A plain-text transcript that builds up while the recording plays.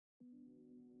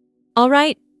All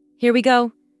right, here we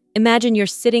go. Imagine you're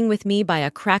sitting with me by a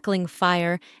crackling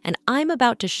fire, and I'm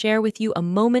about to share with you a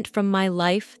moment from my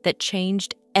life that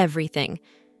changed everything.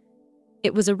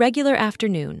 It was a regular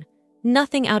afternoon,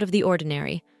 nothing out of the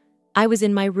ordinary. I was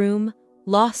in my room,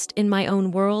 lost in my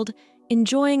own world,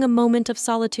 enjoying a moment of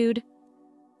solitude.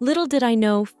 Little did I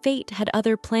know fate had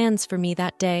other plans for me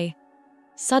that day.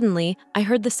 Suddenly, I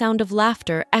heard the sound of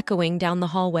laughter echoing down the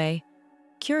hallway.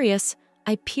 Curious,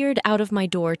 I peered out of my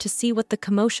door to see what the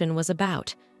commotion was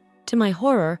about. To my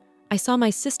horror, I saw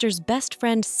my sister's best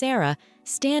friend Sarah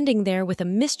standing there with a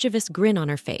mischievous grin on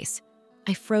her face.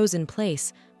 I froze in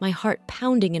place, my heart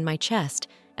pounding in my chest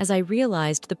as I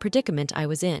realized the predicament I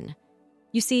was in.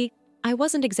 You see, I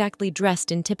wasn't exactly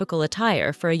dressed in typical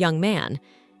attire for a young man.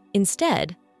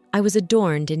 Instead, I was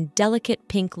adorned in delicate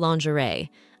pink lingerie,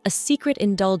 a secret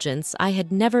indulgence I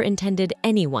had never intended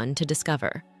anyone to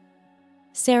discover.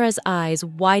 Sarah's eyes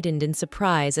widened in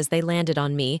surprise as they landed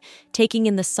on me, taking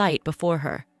in the sight before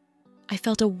her. I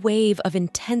felt a wave of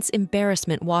intense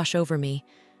embarrassment wash over me,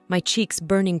 my cheeks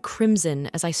burning crimson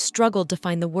as I struggled to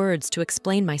find the words to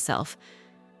explain myself.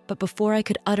 But before I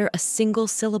could utter a single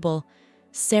syllable,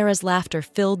 Sarah's laughter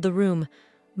filled the room,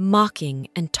 mocking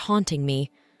and taunting me.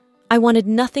 I wanted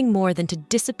nothing more than to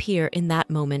disappear in that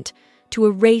moment, to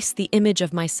erase the image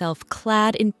of myself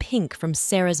clad in pink from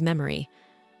Sarah's memory.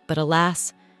 But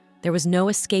alas, there was no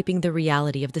escaping the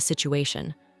reality of the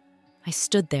situation. I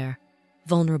stood there,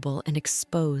 vulnerable and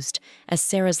exposed, as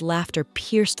Sarah's laughter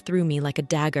pierced through me like a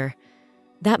dagger.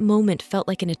 That moment felt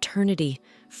like an eternity,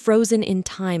 frozen in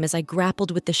time as I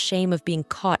grappled with the shame of being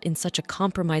caught in such a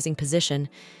compromising position.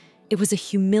 It was a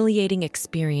humiliating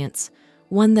experience,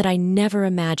 one that I never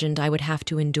imagined I would have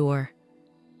to endure.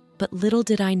 But little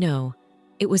did I know,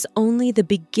 it was only the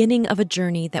beginning of a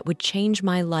journey that would change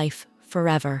my life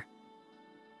forever.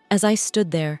 As I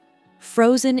stood there,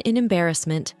 frozen in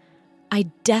embarrassment,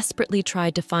 I desperately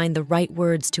tried to find the right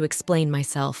words to explain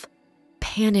myself.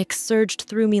 Panic surged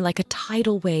through me like a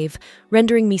tidal wave,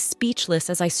 rendering me speechless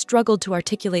as I struggled to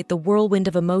articulate the whirlwind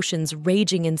of emotions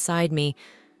raging inside me.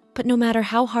 But no matter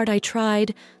how hard I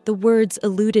tried, the words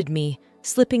eluded me,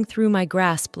 slipping through my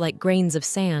grasp like grains of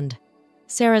sand.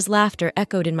 Sarah's laughter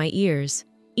echoed in my ears,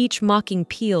 each mocking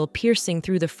peal piercing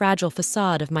through the fragile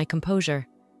facade of my composure.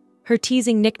 Her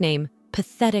teasing nickname,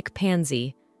 Pathetic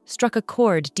Pansy, struck a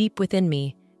chord deep within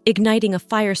me, igniting a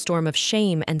firestorm of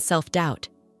shame and self-doubt.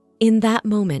 In that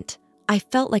moment, I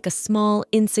felt like a small,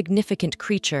 insignificant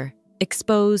creature,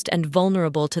 exposed and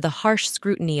vulnerable to the harsh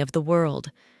scrutiny of the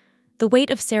world. The weight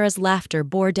of Sarah's laughter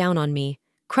bore down on me,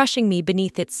 crushing me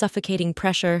beneath its suffocating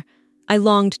pressure. I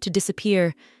longed to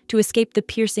disappear, to escape the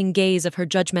piercing gaze of her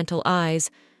judgmental eyes,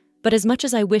 but as much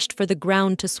as I wished for the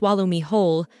ground to swallow me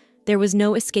whole, there was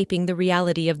no escaping the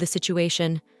reality of the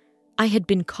situation. I had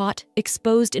been caught,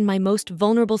 exposed in my most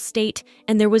vulnerable state,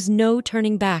 and there was no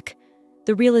turning back.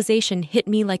 The realization hit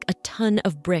me like a ton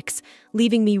of bricks,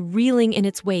 leaving me reeling in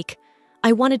its wake.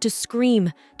 I wanted to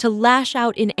scream, to lash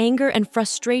out in anger and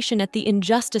frustration at the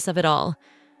injustice of it all.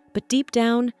 But deep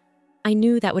down, I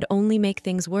knew that would only make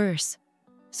things worse.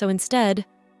 So instead,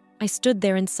 I stood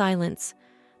there in silence,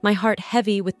 my heart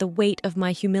heavy with the weight of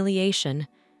my humiliation.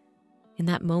 In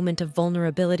that moment of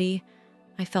vulnerability,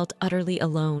 I felt utterly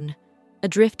alone,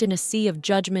 adrift in a sea of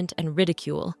judgment and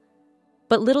ridicule.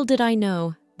 But little did I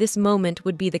know, this moment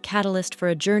would be the catalyst for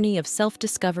a journey of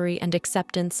self-discovery and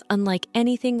acceptance unlike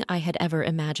anything I had ever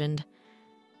imagined.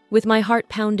 With my heart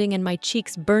pounding and my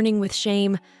cheeks burning with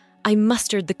shame, I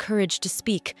mustered the courage to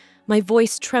speak, my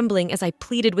voice trembling as I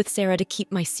pleaded with Sarah to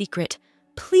keep my secret.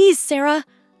 "Please, Sarah,"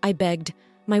 I begged,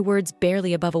 my words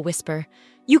barely above a whisper.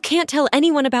 "You can't tell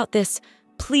anyone about this.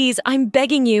 Please, I'm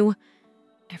begging you."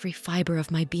 Every fiber of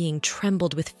my being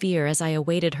trembled with fear as I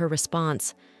awaited her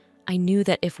response. I knew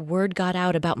that if word got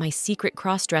out about my secret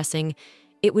cross-dressing,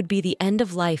 it would be the end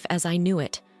of life as I knew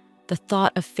it. The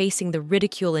thought of facing the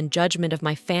ridicule and judgment of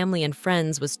my family and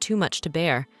friends was too much to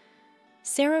bear.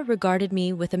 Sarah regarded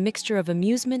me with a mixture of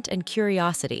amusement and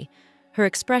curiosity, her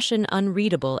expression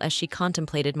unreadable as she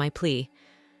contemplated my plea.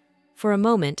 For a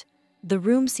moment, the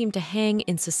room seemed to hang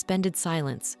in suspended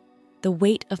silence, the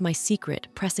weight of my secret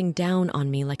pressing down on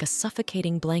me like a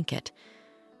suffocating blanket.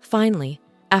 Finally,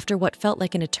 after what felt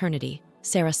like an eternity,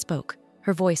 Sarah spoke,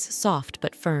 her voice soft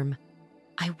but firm.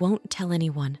 "I won't tell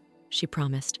anyone," she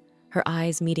promised, her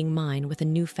eyes meeting mine with a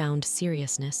newfound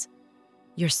seriousness.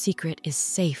 "Your secret is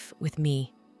safe with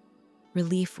me."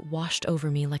 Relief washed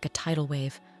over me like a tidal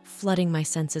wave, flooding my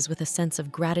senses with a sense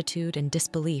of gratitude and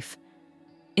disbelief.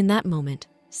 In that moment,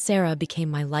 Sarah became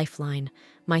my lifeline,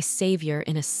 my savior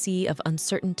in a sea of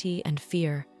uncertainty and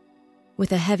fear.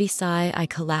 With a heavy sigh, I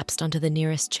collapsed onto the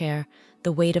nearest chair,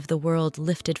 the weight of the world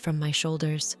lifted from my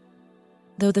shoulders.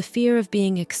 Though the fear of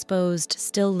being exposed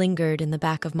still lingered in the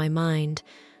back of my mind,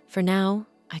 for now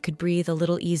I could breathe a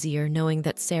little easier knowing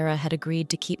that Sarah had agreed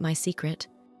to keep my secret.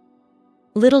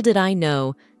 Little did I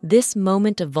know, this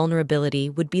moment of vulnerability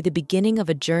would be the beginning of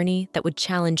a journey that would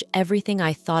challenge everything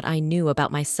I thought I knew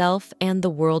about myself and the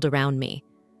world around me.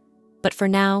 But for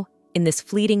now, in this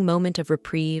fleeting moment of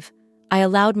reprieve, I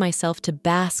allowed myself to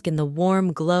bask in the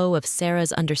warm glow of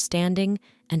Sarah's understanding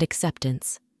and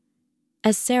acceptance.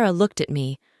 As Sarah looked at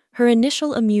me, her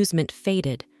initial amusement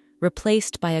faded,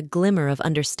 replaced by a glimmer of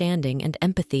understanding and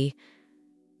empathy.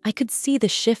 I could see the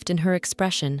shift in her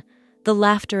expression, the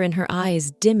laughter in her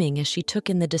eyes dimming as she took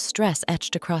in the distress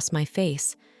etched across my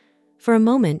face. For a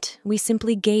moment, we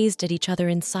simply gazed at each other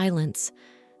in silence,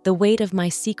 the weight of my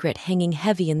secret hanging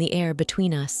heavy in the air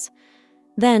between us.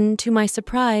 Then, to my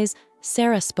surprise,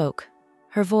 Sarah spoke,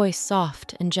 her voice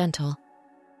soft and gentle.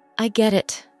 "I get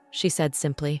it," she said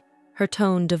simply, her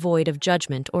tone devoid of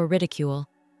judgment or ridicule.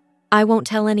 "I won't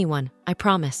tell anyone, I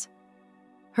promise."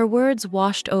 Her words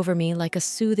washed over me like a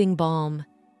soothing balm,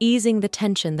 easing the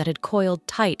tension that had coiled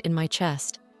tight in my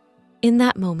chest. In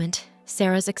that moment,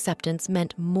 Sarah's acceptance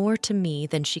meant more to me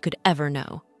than she could ever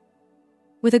know.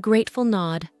 With a grateful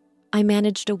nod, I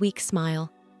managed a weak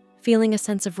smile, feeling a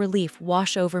sense of relief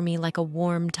wash over me like a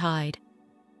warm tide.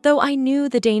 Though I knew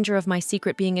the danger of my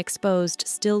secret being exposed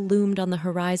still loomed on the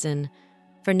horizon,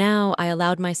 for now I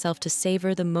allowed myself to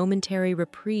savor the momentary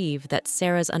reprieve that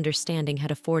Sarah's understanding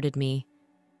had afforded me.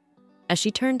 As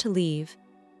she turned to leave,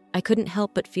 I couldn't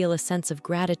help but feel a sense of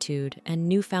gratitude and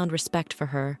newfound respect for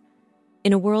her.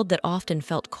 In a world that often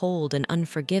felt cold and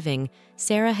unforgiving,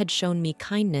 Sarah had shown me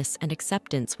kindness and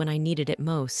acceptance when I needed it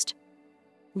most.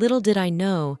 Little did I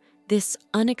know, this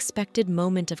unexpected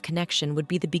moment of connection would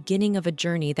be the beginning of a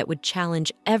journey that would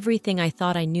challenge everything I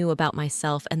thought I knew about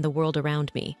myself and the world around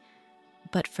me.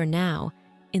 But for now,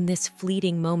 in this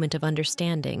fleeting moment of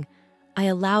understanding, I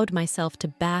allowed myself to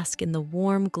bask in the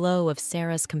warm glow of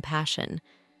Sarah's compassion.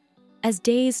 As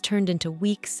days turned into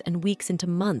weeks and weeks into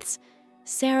months,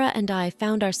 Sarah and I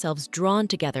found ourselves drawn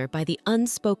together by the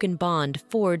unspoken bond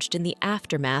forged in the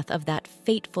aftermath of that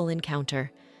fateful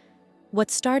encounter. What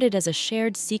started as a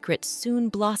shared secret soon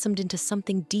blossomed into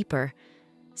something deeper,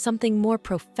 something more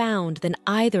profound than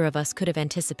either of us could have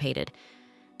anticipated.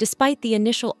 Despite the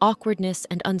initial awkwardness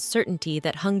and uncertainty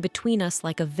that hung between us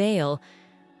like a veil,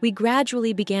 we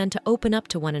gradually began to open up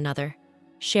to one another,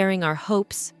 sharing our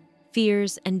hopes,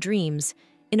 fears, and dreams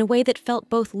in a way that felt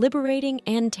both liberating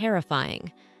and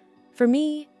terrifying. For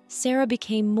me, Sarah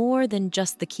became more than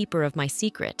just the keeper of my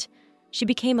secret. She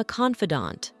became a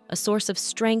confidant, a source of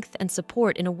strength and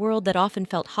support in a world that often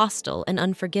felt hostile and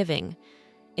unforgiving.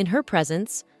 In her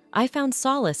presence, I found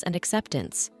solace and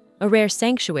acceptance, a rare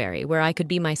sanctuary where I could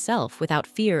be myself without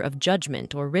fear of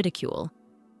judgment or ridicule.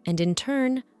 And in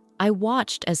turn, I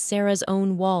watched as Sarah's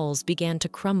own walls began to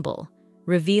crumble,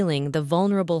 revealing the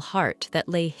vulnerable heart that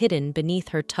lay hidden beneath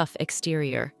her tough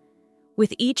exterior.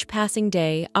 With each passing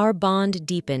day, our bond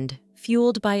deepened,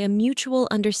 fueled by a mutual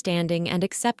understanding and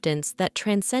acceptance that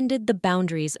transcended the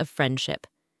boundaries of friendship.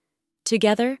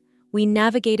 Together, we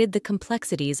navigated the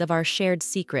complexities of our shared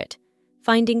secret,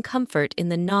 finding comfort in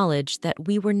the knowledge that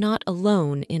we were not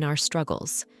alone in our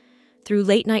struggles. Through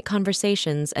late-night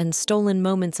conversations and stolen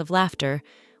moments of laughter,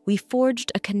 we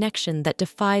forged a connection that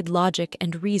defied logic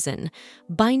and reason,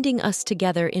 binding us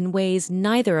together in ways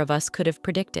neither of us could have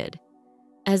predicted.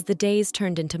 As the days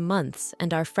turned into months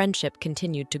and our friendship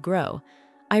continued to grow,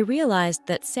 I realized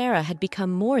that Sarah had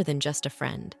become more than just a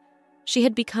friend. She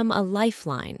had become a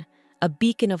lifeline, a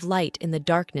beacon of light in the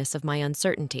darkness of my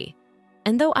uncertainty.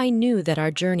 And though I knew that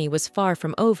our journey was far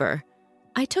from over,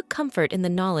 I took comfort in the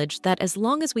knowledge that as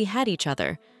long as we had each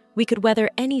other, we could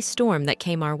weather any storm that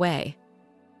came our way.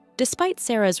 Despite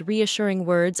Sarah's reassuring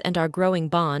words and our growing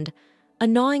bond, a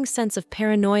gnawing sense of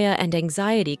paranoia and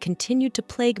anxiety continued to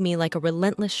plague me like a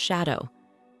relentless shadow.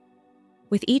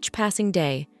 With each passing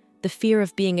day, the fear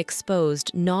of being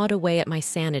exposed gnawed away at my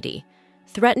sanity,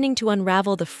 threatening to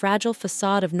unravel the fragile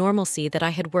facade of normalcy that I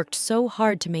had worked so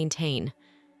hard to maintain.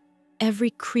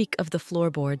 Every creak of the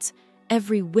floorboards,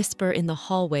 every whisper in the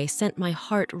hallway sent my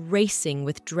heart racing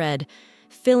with dread,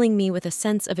 filling me with a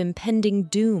sense of impending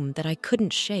doom that I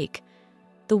couldn't shake.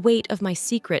 The weight of my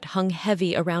secret hung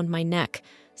heavy around my neck,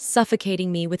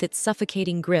 suffocating me with its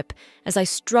suffocating grip as I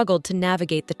struggled to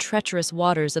navigate the treacherous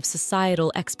waters of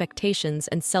societal expectations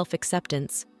and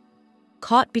self-acceptance.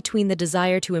 Caught between the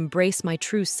desire to embrace my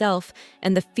true self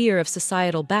and the fear of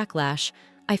societal backlash,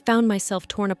 I found myself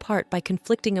torn apart by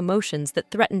conflicting emotions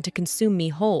that threatened to consume me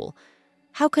whole.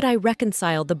 How could I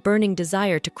reconcile the burning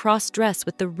desire to cross-dress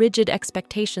with the rigid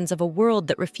expectations of a world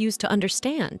that refused to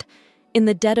understand? In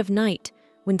the dead of night,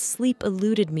 when sleep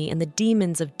eluded me and the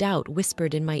demons of doubt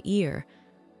whispered in my ear,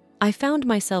 I found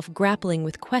myself grappling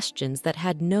with questions that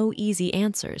had no easy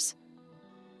answers.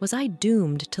 Was I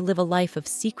doomed to live a life of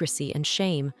secrecy and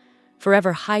shame,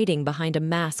 forever hiding behind a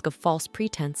mask of false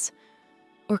pretense?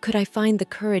 Or could I find the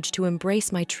courage to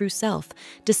embrace my true self,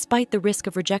 despite the risk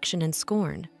of rejection and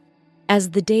scorn?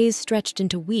 As the days stretched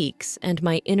into weeks and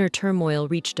my inner turmoil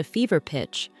reached a fever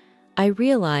pitch, I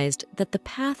realized that the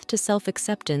path to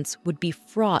self-acceptance would be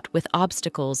fraught with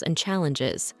obstacles and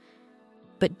challenges.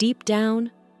 But deep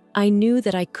down, I knew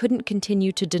that I couldn't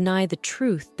continue to deny the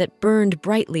truth that burned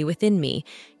brightly within me,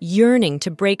 yearning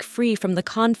to break free from the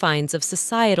confines of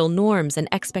societal norms and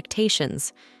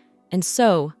expectations. And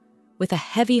so, with a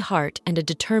heavy heart and a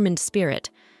determined spirit,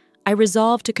 I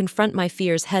resolved to confront my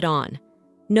fears head-on,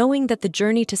 knowing that the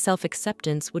journey to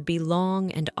self-acceptance would be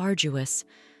long and arduous,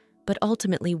 but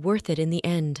ultimately worth it in the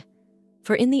end.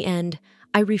 For in the end,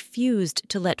 I refused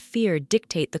to let fear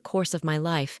dictate the course of my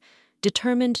life,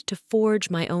 determined to forge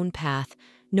my own path,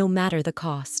 no matter the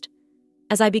cost.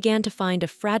 As I began to find a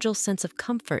fragile sense of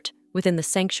comfort within the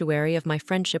sanctuary of my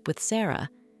friendship with Sarah,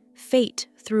 fate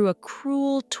threw a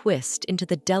cruel twist into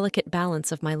the delicate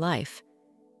balance of my life.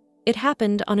 It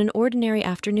happened on an ordinary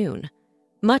afternoon,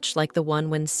 much like the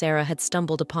one when Sarah had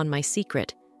stumbled upon my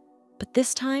secret. But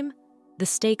this time, the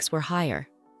stakes were higher,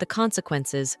 the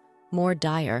consequences more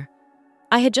dire.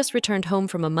 I had just returned home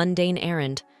from a mundane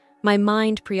errand, my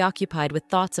mind preoccupied with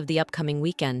thoughts of the upcoming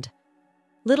weekend.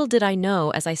 Little did I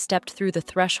know as I stepped through the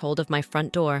threshold of my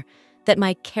front door that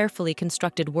my carefully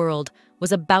constructed world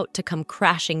was about to come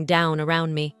crashing down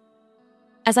around me.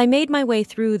 As I made my way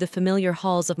through the familiar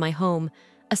halls of my home,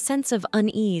 a sense of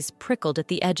unease prickled at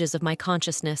the edges of my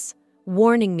consciousness,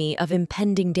 warning me of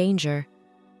impending danger.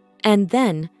 And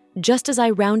then, just as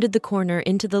I rounded the corner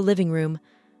into the living room,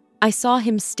 I saw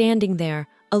him standing there,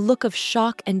 a look of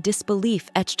shock and disbelief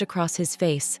etched across his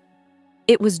face.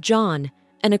 It was John,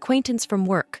 an acquaintance from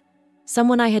work,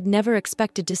 someone I had never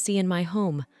expected to see in my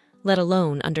home, let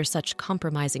alone under such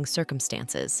compromising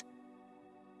circumstances.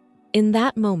 In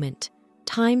that moment,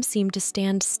 time seemed to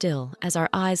stand still as our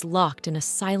eyes locked in a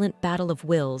silent battle of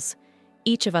wills,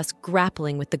 each of us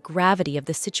grappling with the gravity of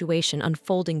the situation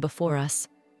unfolding before us.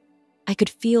 I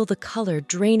could feel the color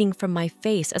draining from my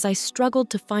face as I struggled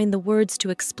to find the words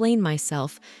to explain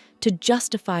myself, to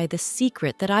justify the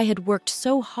secret that I had worked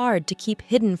so hard to keep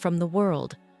hidden from the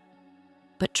world.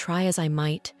 But try as I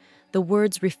might, the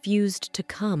words refused to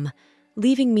come,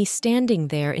 leaving me standing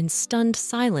there in stunned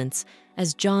silence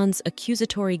as John's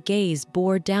accusatory gaze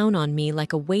bore down on me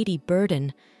like a weighty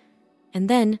burden. And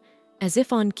then, as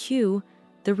if on cue,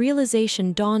 the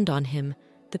realization dawned on him,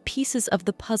 the pieces of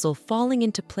the puzzle falling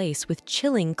into place with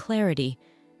chilling clarity.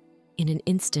 In an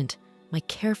instant, my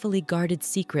carefully guarded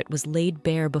secret was laid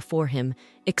bare before him,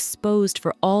 exposed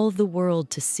for all the world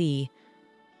to see.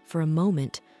 For a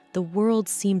moment, the world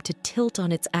seemed to tilt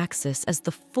on its axis as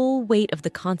the full weight of the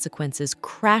consequences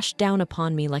crashed down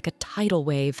upon me like a tidal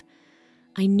wave.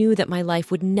 I knew that my life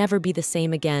would never be the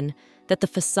same again, that the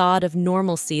facade of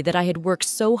normalcy that I had worked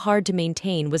so hard to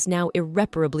maintain was now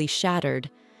irreparably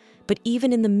shattered. But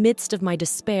even in the midst of my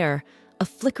despair, a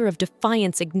flicker of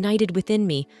defiance ignited within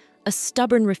me, a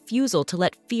stubborn refusal to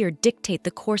let fear dictate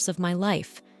the course of my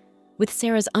life. With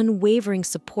Sarah's unwavering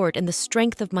support and the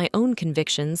strength of my own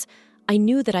convictions, I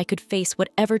knew that I could face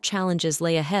whatever challenges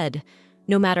lay ahead,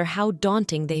 no matter how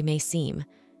daunting they may seem.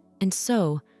 And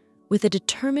so, with a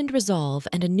determined resolve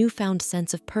and a newfound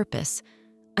sense of purpose,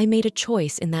 I made a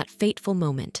choice in that fateful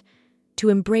moment to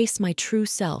embrace my true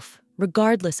self,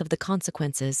 regardless of the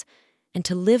consequences, and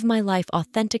to live my life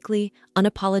authentically,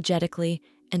 unapologetically,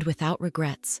 and without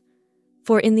regrets.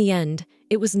 For in the end,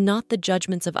 it was not the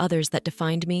judgments of others that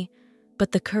defined me,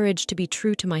 but the courage to be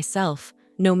true to myself,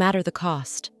 no matter the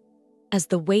cost. As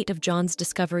the weight of John's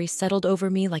discovery settled over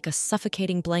me like a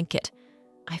suffocating blanket,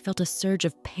 I felt a surge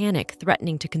of panic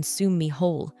threatening to consume me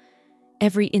whole.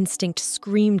 Every instinct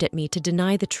screamed at me to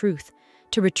deny the truth,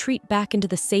 to retreat back into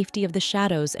the safety of the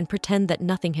shadows and pretend that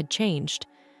nothing had changed.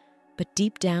 But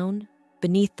deep down,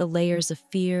 beneath the layers of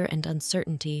fear and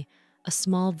uncertainty, a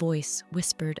small voice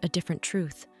whispered a different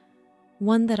truth,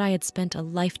 one that I had spent a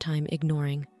lifetime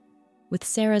ignoring. With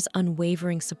Sarah's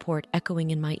unwavering support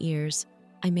echoing in my ears,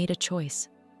 I made a choice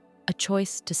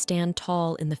to stand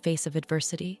tall in the face of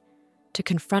adversity, to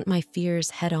confront my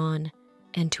fears head-on,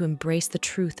 and to embrace the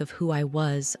truth of who I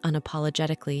was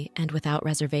unapologetically and without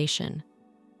reservation.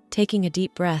 Taking a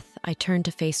deep breath, I turned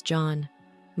to face John,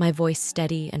 my voice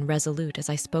steady and resolute as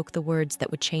I spoke the words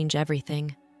that would change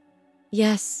everything.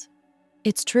 "Yes,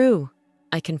 it's true,"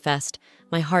 I confessed,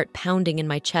 my heart pounding in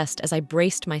my chest as I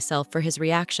braced myself for his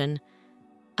reaction.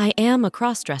 "I am a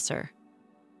crossdresser."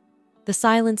 The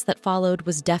silence that followed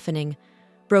was deafening,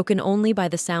 broken only by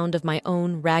the sound of my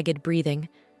own ragged breathing.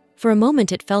 For a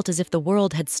moment it felt as if the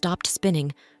world had stopped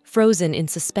spinning, frozen in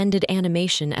suspended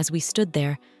animation as we stood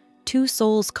there, two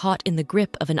souls caught in the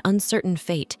grip of an uncertain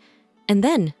fate. And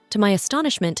then, to my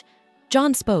astonishment,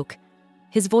 John spoke,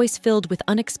 his voice filled with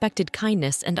unexpected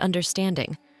kindness and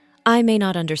understanding. "I may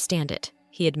not understand it,"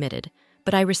 he admitted,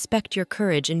 "but I respect your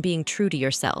courage in being true to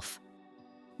yourself."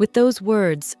 With those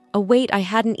words, a weight I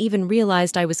hadn't even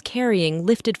realized I was carrying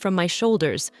lifted from my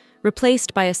shoulders,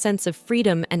 replaced by a sense of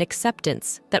freedom and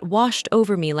acceptance that washed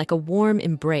over me like a warm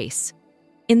embrace.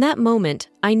 In that moment,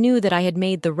 I knew that I had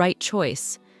made the right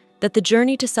choice, that the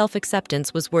journey to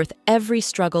self-acceptance was worth every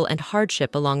struggle and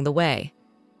hardship along the way.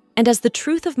 And as the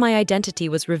truth of my identity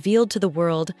was revealed to the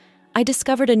world, I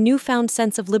discovered a newfound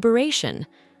sense of liberation,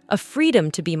 a freedom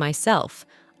to be myself,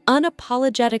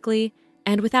 unapologetically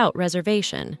and without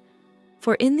reservation.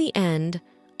 For in the end,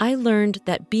 I learned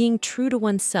that being true to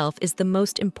oneself is the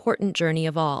most important journey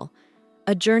of all,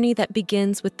 a journey that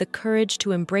begins with the courage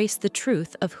to embrace the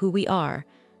truth of who we are,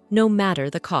 no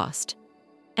matter the cost.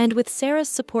 And with Sarah's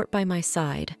support by my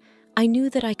side, I knew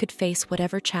that I could face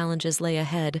whatever challenges lay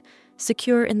ahead,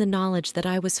 secure in the knowledge that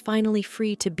I was finally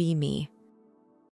free to be me.